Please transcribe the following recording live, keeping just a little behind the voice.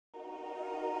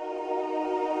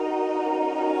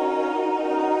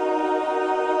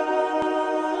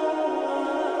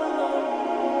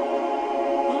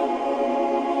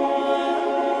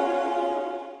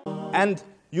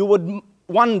you would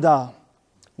wonder,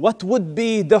 what would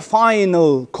be the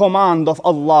final command of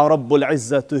Allah Rabbul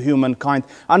Izzah to humankind?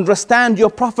 Understand, your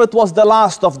Prophet was the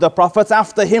last of the prophets.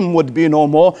 After him would be no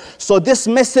more. So this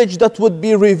message that would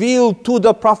be revealed to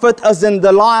the Prophet as in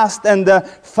the last and the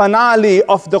finale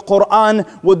of the Qur'an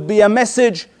would be a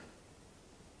message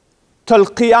till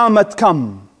Qiyamah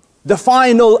come. The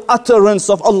final utterance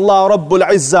of Allah Rabbul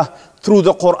Izzah through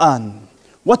the Qur'an.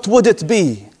 What would it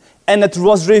be? And it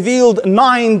was revealed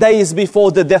 9 days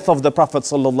before the death of the Prophet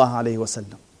sallallahu alaihi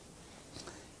wasallam.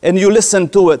 And you listen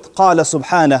to it. قال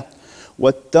سبحانه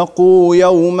واتقوا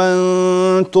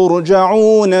يوما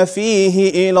ترجعون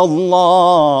فيه إلى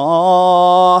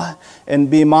الله. And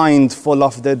be mindful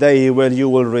of the day where you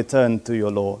will return to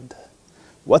your Lord.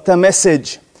 What a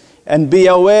message. And be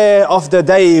aware of the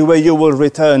day where you will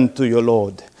return to your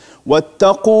Lord.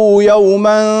 واتقوا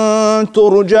يوما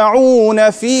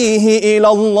ترجعون فيه إلى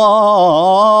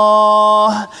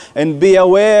الله. And be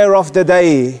aware of the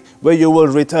day where you will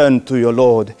return to your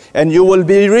Lord. And you will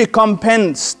be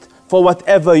recompensed for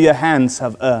whatever your hands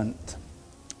have earned.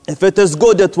 If it is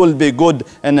good, it will be good.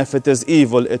 And if it is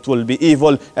evil, it will be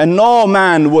evil. And no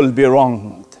man will be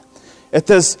wronged. It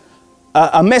is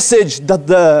a message that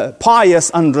the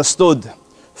pious understood.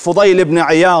 Fudayl ibn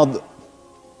Iyad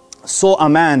saw a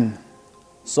man.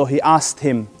 So he asked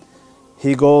him,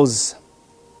 he goes,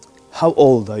 how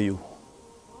old are you?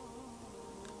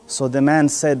 So the man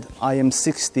said, I am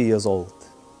 60 years old.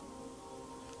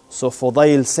 So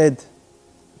Fudayl said,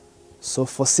 so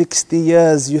for 60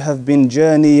 years you have been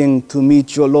journeying to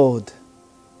meet your Lord,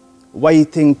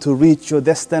 waiting to reach your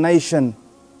destination,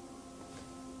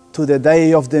 to the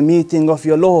day of the meeting of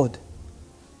your Lord.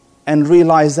 And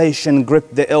realization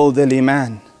gripped the elderly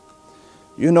man.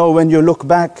 You know, when you look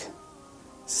back,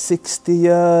 60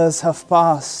 years have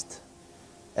passed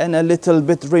and a little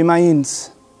bit remains.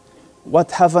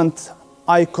 What haven't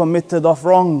I committed of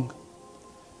wrong?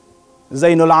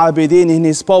 Zainul Abidin in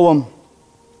his poem,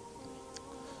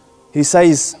 he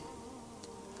says,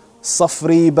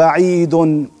 صفري بعيد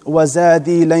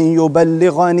وزادي لن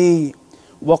يبلغني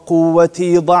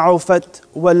وقوتي ضعفت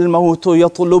والموت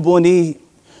يطلبني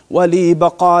ولي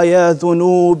بقايا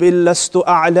ذنوب لست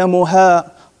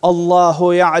أعلمها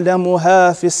الله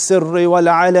يعلمها في السر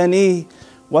والعلن.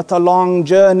 What a long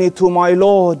journey to my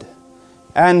Lord,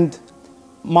 and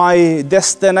my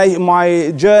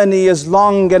journey is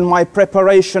long and my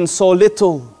preparation so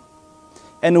little,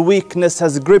 and weakness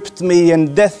has gripped me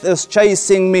and death is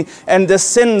chasing me and the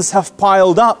sins have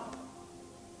piled up.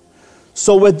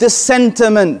 So with this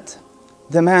sentiment,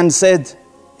 the man said,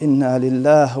 Inna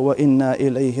lillahi wa inna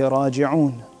ilayhi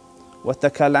raji'un. What a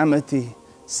calamity,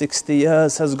 60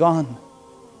 years has gone.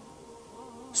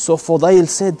 So Fudayl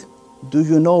said, do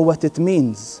you know what it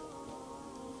means?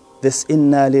 This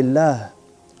inna lillahi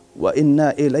wa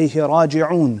inna ilayhi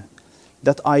raji'un,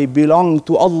 that I belong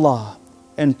to Allah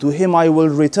and to Him I will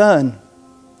return.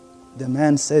 The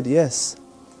man said, yes,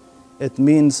 it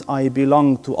means I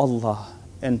belong to Allah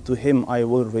and to Him I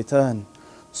will return.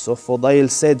 So Fudayl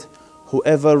said,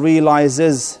 whoever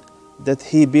realizes that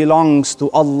he belongs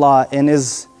to Allah and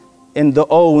is in the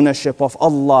ownership of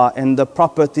Allah and the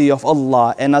property of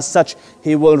Allah, and as such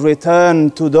he will return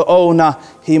to the owner,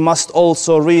 he must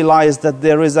also realize that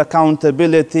there is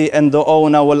accountability and the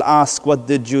owner will ask, what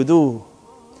did you do?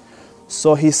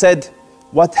 So he said,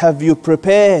 what have you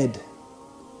prepared?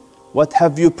 What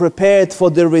have you prepared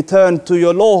for the return to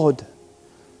your Lord?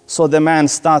 So the man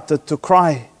started to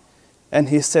cry and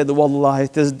he said, Wallah,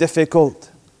 it is difficult.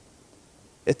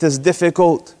 It is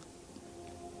difficult.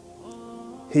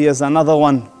 Here's another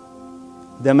one.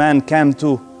 The man came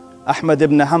to Ahmad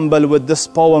ibn Hanbal with this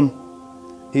poem.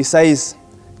 He says,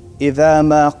 إذا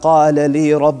ما قال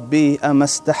لي ربي أما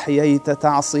استحييت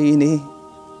تعصيني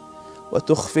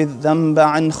وتخفي الذنب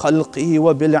عن خلقي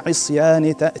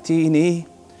وبالعصيان تأتيني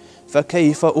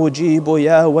فكيف أجيب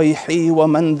يا ويحي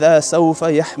ومن ذا سوف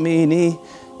يحميني.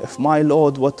 If my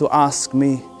Lord were to ask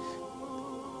me,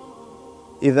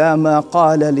 إذا ما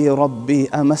قال لي ربي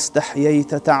أما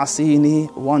استحييت تعصيني,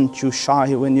 weren't you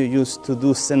shy when you used to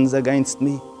do sins against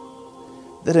me?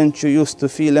 Didn't you used to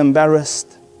feel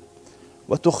embarrassed?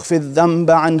 وتخفي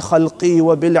الذنب عن خلقي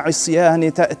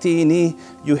وبالعصيان تأتيني,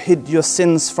 you hid your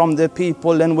sins from the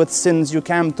people and with sins you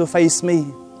came to face me.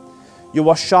 You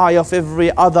were shy of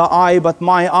every other eye but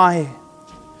my eye.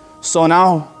 So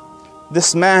now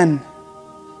this man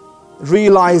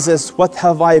realizes, what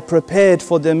have I prepared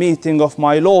for the meeting of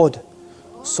my Lord?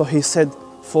 So he said,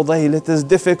 Fudayl, it is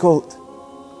difficult.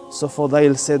 So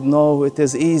Fudayl said, no, it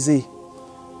is easy.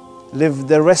 live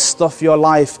the rest of your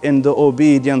life in the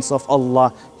obedience of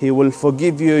Allah. He will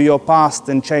forgive you your past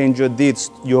and change your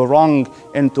deeds, your wrong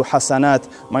into hasanat.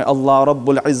 May Allah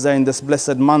Rabbul Izzah in this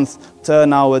blessed month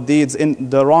turn our deeds, in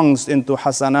the wrongs into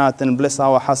hasanat, and bless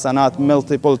our hasanat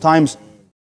multiple times.